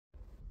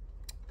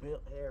Well,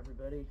 hey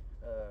everybody,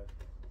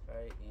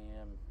 I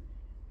am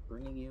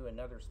bringing you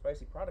another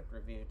spicy product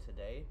review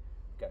today.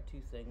 Got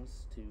two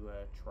things to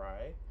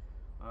try.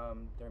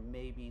 There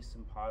may be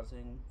some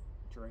pausing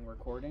during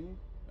recording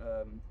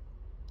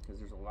because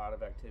there's a lot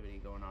of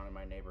activity going on in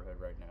my neighborhood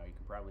right now. You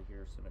can probably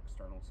hear some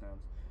external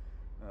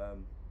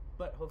sounds.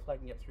 But hopefully I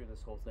can get through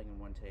this whole thing in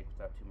one take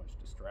without too much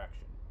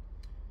distraction.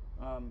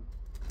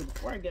 So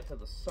before I get to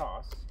the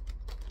sauce,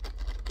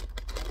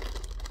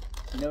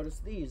 notice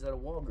these at a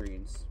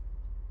Walgreens.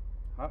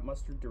 Hot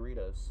mustard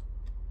Doritos.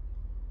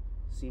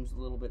 Seems a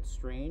little bit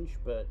strange,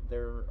 but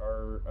there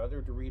are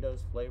other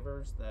Doritos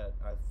flavors that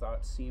I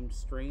thought seemed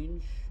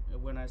strange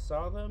when I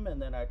saw them,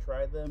 and then I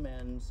tried them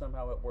and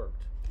somehow it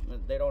worked.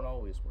 They don't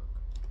always work.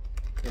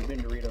 There have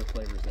been Dorito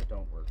flavors that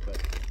don't work, but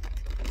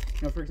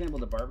for example,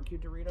 the barbecue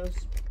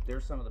Doritos, they're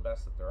some of the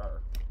best that there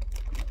are.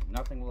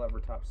 Nothing will ever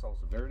top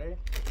salsa verde,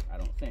 I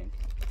don't think.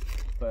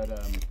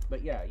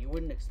 But yeah, you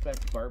wouldn't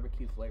expect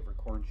barbecue flavored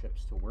corn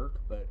chips to work,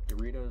 but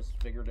Doritos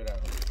figured it out,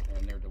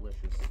 and they're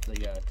delicious. The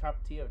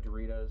Tapatio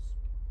Doritos,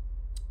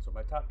 so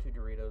my top two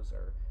Doritos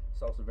are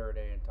salsa verde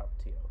and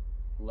Tapatio.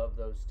 Love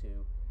those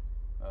two.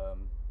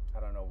 I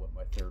don't know what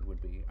my third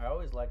would be. I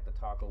always like the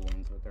taco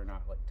ones, but they're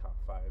not like top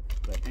five.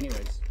 But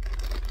anyways,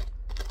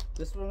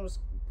 this one was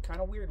kind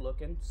of weird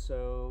looking,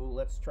 so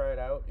let's try it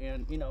out.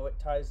 And it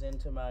ties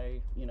into my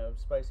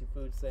spicy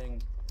food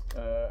thing.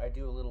 I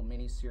do a little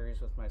mini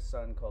series with my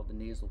son called the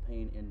Nasal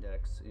Pain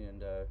Index,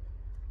 and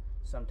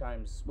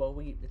sometimes,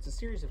 it's a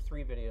series of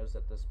 3 videos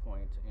at this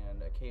point,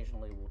 and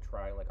occasionally we'll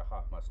try like a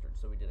hot mustard.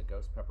 So we did a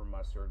ghost pepper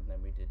mustard, and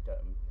then we did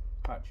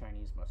hot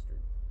Chinese mustard.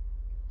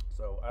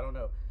 So I don't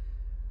know,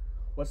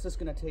 what's this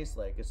gonna taste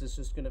like? Is this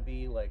just gonna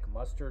be like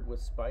mustard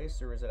with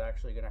spice, or is it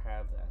actually gonna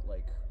have that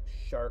like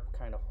sharp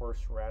kind of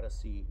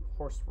horseradishy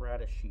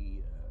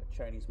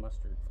Chinese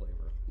mustard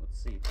flavor? Let's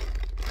see.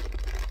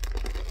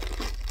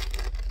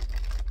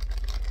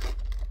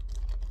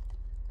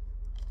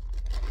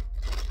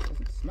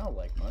 Doesn't smell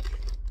like much.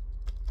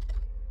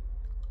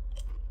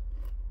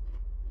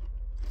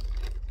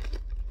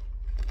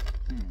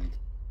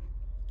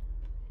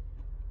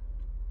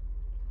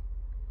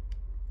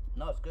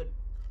 No, it's good.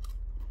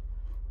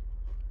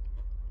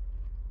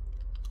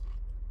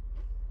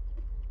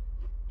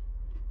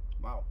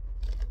 Wow.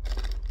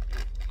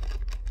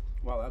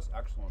 Wow, that's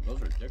excellent.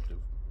 Those are addictive.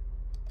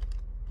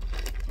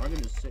 I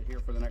can just sit here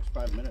for the next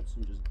 5 minutes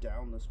and just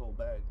down this whole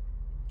bag.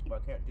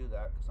 But I can't do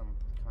that because I'm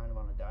kind of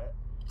on a diet.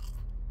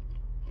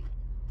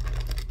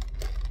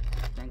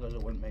 And because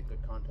it wouldn't make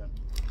good content.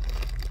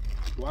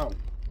 Wow.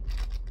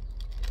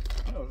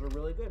 Those are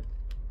really good.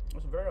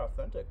 It's very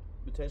authentic.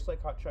 It tastes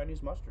like hot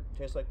Chinese mustard. It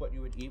tastes like what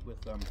you would eat with,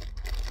 the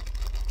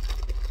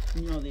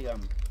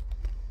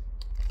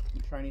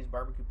Chinese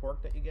barbecue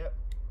pork that you get.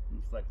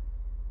 It's like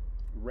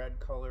red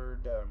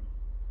colored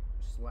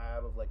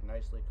slab of like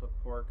nicely cooked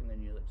pork, and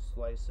then you like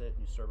slice it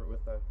and you serve it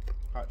with a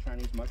hot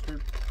Chinese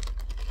mustard.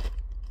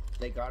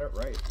 They got it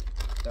right.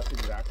 That's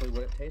exactly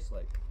what it tastes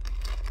like.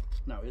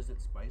 Now, is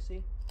it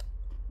spicy?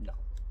 No.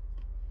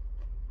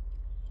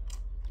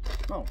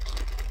 Oh.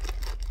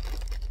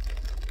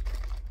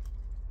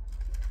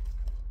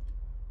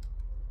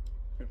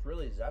 It's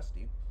really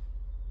zesty,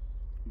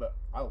 but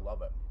I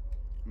love it.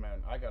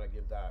 Man, I gotta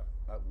give that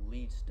at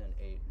least an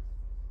 8.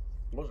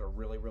 Those are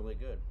really, really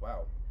good.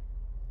 Wow.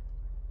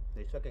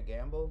 They took a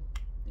gamble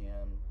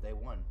and they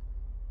won.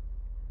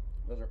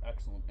 Those are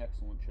excellent,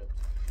 excellent chips.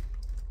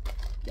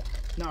 Yeah,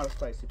 not a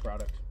spicy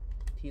product.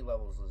 Heat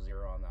level is a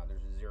 0 on that.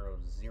 There's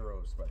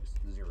zero spice.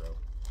 0.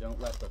 Don't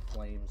let the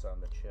flames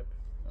on the chip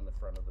on the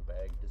front of the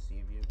bag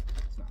deceive you.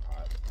 It's not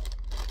hot.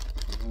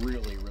 It's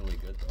really, really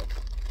good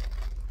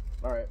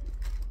though. All right.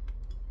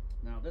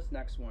 Now this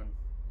next one,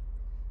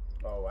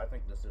 oh, I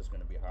think this is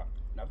going to be hot.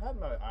 Now, I've had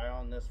my eye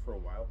on this for a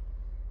while.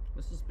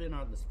 This has been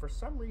on this for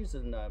some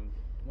reason.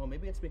 Well,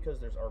 maybe it's because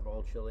there's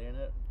Arbol chili in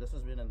it. This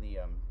has been in the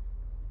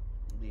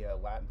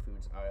Latin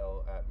foods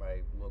aisle at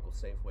my local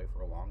Safeway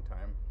for a long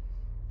time,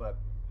 but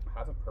I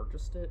haven't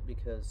purchased it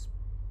because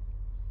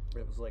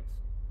it was like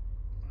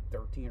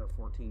 $13 or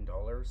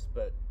 $14.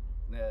 But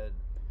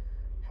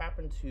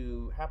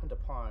happened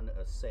upon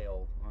a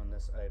sale on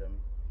this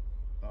item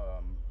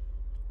a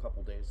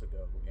couple days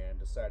ago, and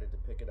decided to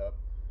pick it up.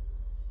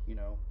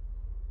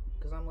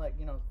 Because I'm like,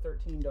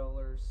 $13.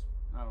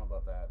 I don't know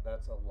about that.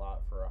 That's a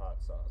lot for a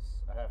hot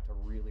sauce. I have to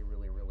really,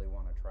 really, really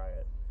want to try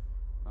it.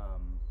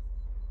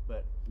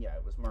 But yeah,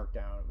 it was marked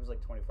down. It was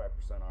like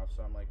 25% off.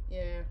 So I'm like,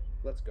 yeah,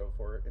 let's go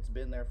for it. It's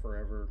been there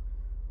forever.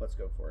 Let's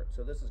go for it.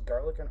 So this is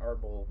garlic and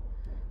arbol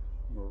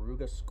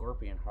Moruga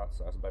Scorpion hot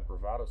sauce by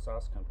Bravado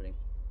Sauce Company.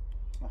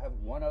 I have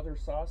one other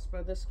sauce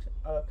by this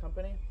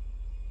company.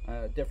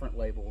 Different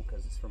label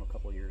because it's from a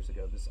couple years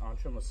ago. This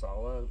Ancho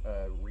Masala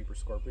Reaper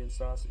Scorpion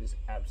sauce is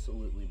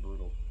absolutely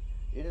brutal.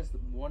 It is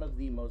one of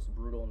the most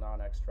brutal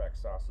non-extract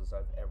sauces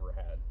I've ever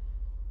had.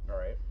 All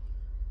right.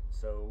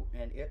 So,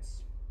 and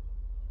it's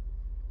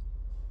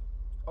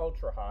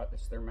ultra hot.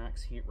 It's their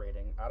max heat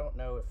rating. I don't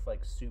know if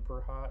like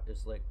super hot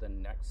is like the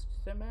next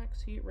to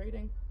max heat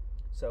rating.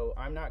 So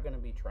I'm not going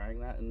to be trying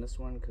that in this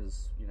one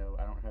because, you know,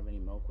 I don't have any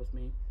milk with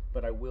me,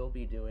 but I will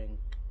be doing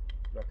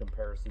a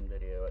comparison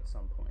video at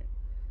some point.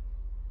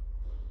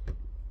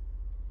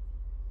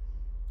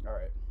 All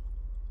right.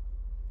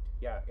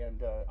 Yeah,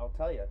 and I'll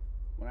tell you,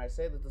 when I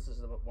say that this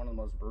is one of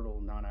the most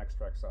brutal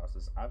non-extract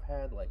sauces, I've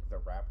had like the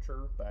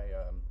Rapture by,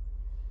 I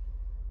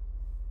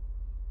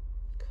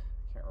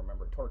can't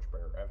remember,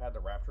 Torchbearer. I've had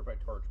the Rapture by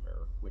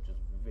Torchbearer, which is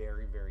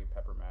very, very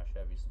pepper mash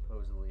heavy,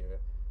 supposedly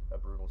a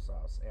brutal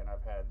sauce. And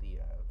I've had the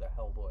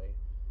Hellboy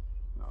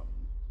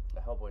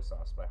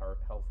sauce by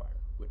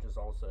Hellfire, which is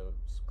also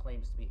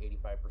claims to be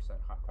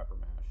 85% hot pepper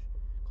mash.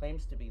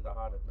 Claims to be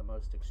the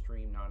most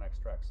extreme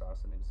non-extract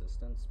sauce in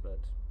existence, but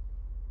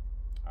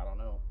I don't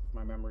know. If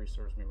my memory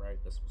serves me right,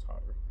 this was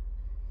hotter.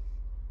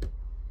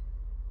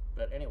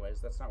 But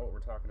anyways, that's not what we're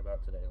talking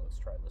about today. Let's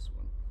try this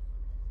one.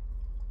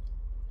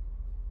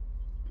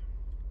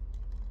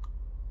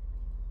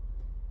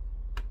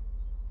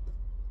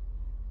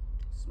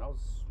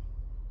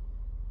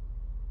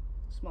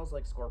 Smells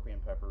like scorpion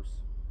peppers,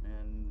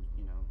 and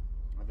you know,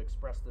 I've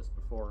expressed this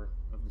before.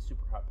 Of the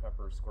super hot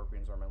peppers,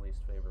 scorpions are my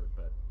least favorite,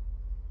 but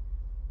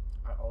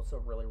I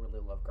also really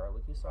love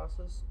garlicky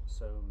sauces,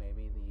 so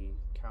maybe the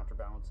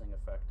counterbalancing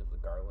effect of the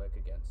garlic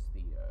against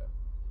the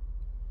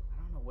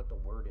I don't know what the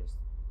word is.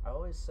 I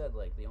always said,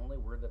 like, the only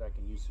word that I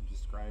can use to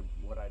describe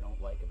what I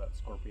don't like about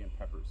scorpion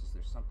peppers is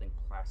there's something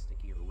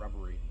plasticky or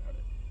rubbery about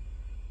it.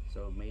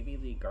 So maybe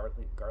the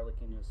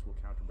garlickiness will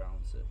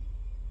counterbalance it.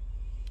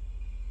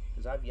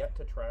 Because I've yet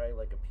to try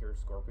like a pure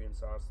scorpion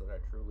sauce that I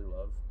truly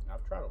love.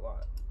 I've tried a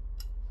lot.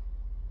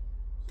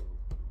 So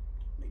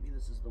maybe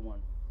this is the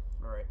one.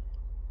 All right,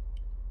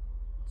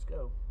 let's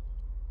go.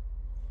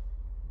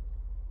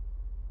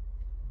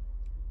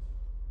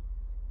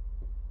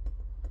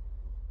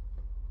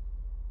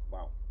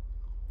 Wow.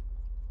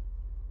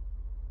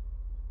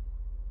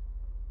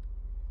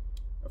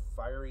 A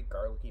fiery,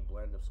 garlicky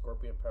blend of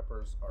scorpion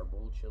peppers,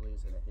 arbol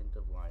chilies, and a hint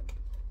of lime.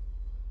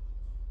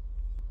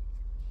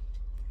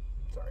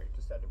 Sorry,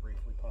 just had to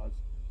briefly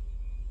pause.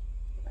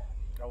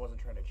 I wasn't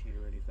trying to cheat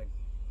or anything.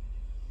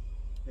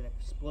 An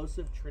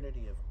explosive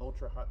trinity of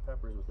ultra hot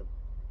peppers with a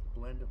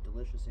blend of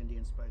delicious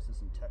Indian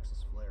spices and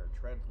Texas flair.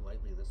 Tread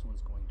lightly, this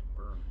one's going to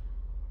burn.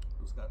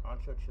 It's got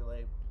Ancho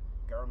Chile,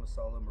 Garam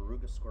Masala,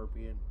 Moruga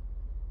Scorpion.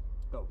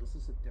 Oh, this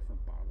is a different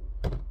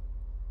bottle.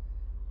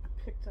 I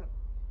picked up,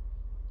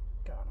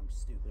 God, I'm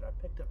stupid. I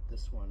picked up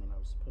this one and I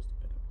was supposed to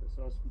pick up this.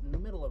 I was in the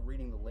middle of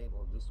reading the label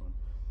of this one.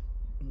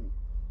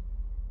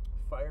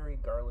 Fiery,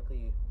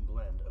 garlicky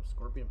blend of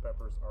scorpion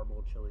peppers,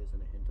 arbol chilies,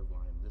 and a hint of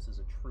lime. This is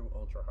a true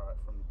ultra hot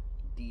from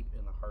deep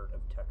in the heart of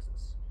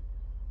Texas.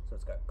 So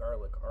it's got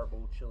garlic,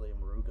 arbol chili,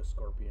 Moruga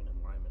scorpion,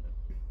 and lime in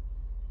it.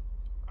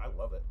 I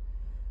love it.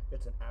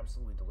 It's an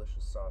absolutely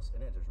delicious sauce,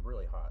 and it is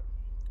really hot.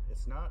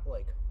 It's not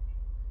like,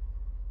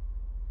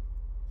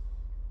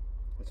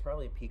 it's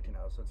probably peaked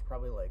now, so it's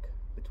probably like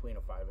between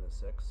a 5 and a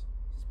 6.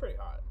 It's pretty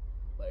hot.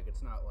 Like,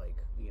 it's not like,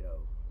 you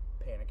know,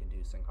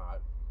 panic-inducing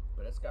hot,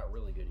 but it's got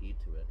really good heat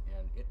to it,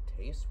 and it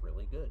tastes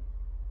really good.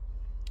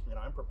 And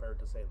I'm prepared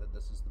to say that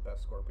this is the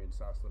best scorpion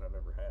sauce that I've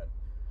ever had.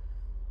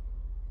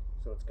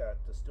 So it's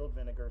got distilled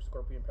vinegar,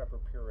 scorpion pepper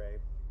puree,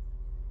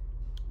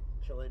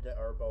 chile de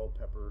arbol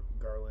pepper,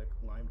 garlic,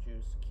 lime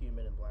juice,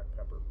 cumin, and black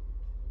pepper.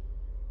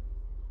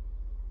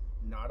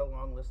 Not a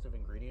long list of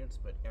ingredients,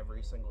 but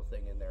every single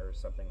thing in there is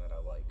something that I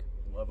like.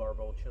 I love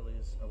arbol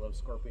chilies, I love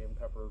scorpion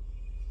pepper,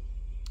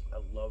 I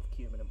love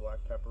cumin and black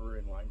pepper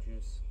and lime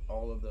juice.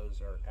 All of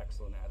those are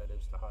excellent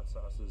additives to hot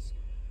sauces.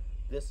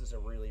 This is a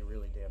really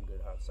damn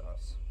good hot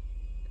sauce.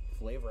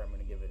 Flavor, I'm going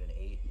to give it an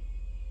 8.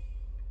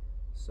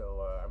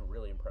 So I'm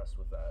really impressed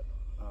with that.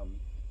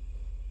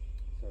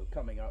 So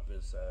coming up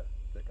is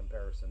the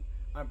comparison.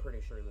 I'm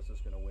pretty sure this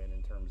is going to win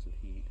in terms of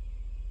heat.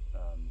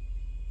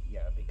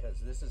 Yeah,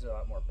 because this is a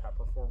lot more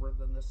pepper forward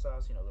than this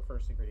sauce. You know, the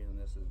first ingredient in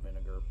this is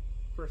vinegar.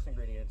 First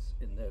ingredients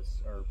in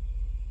this are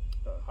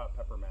hot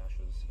pepper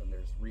mashes, and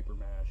there's Reaper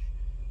mash,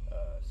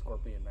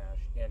 scorpion mash,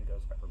 and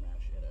ghost pepper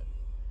mash in it.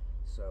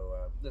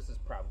 So this is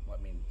probably,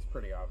 I mean, it's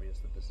pretty obvious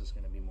that this is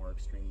going to be more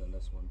extreme than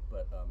this one,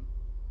 but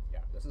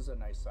yeah, this is a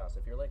nice sauce.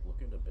 If you're like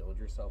looking to build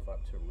yourself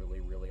up to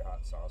really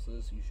hot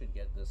sauces, you should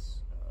get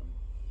this.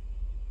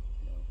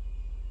 You know,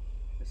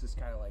 this is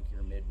kind of like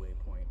your midway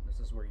point. This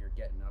is where you're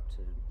getting up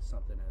to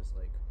something as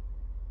like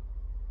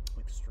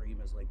extreme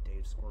as like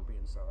Dave's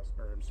scorpion sauce,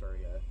 or I'm sorry,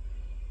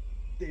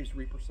 Dave's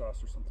Reaper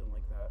sauce or something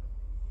like that.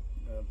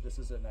 This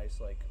is a nice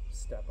like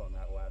step on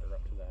that ladder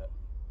up to that.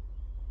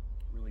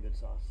 Really good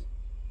sauce.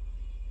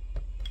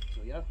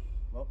 So yeah,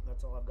 well,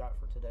 that's all I've got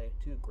for today.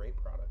 2 great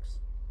products.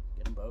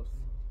 Get them both.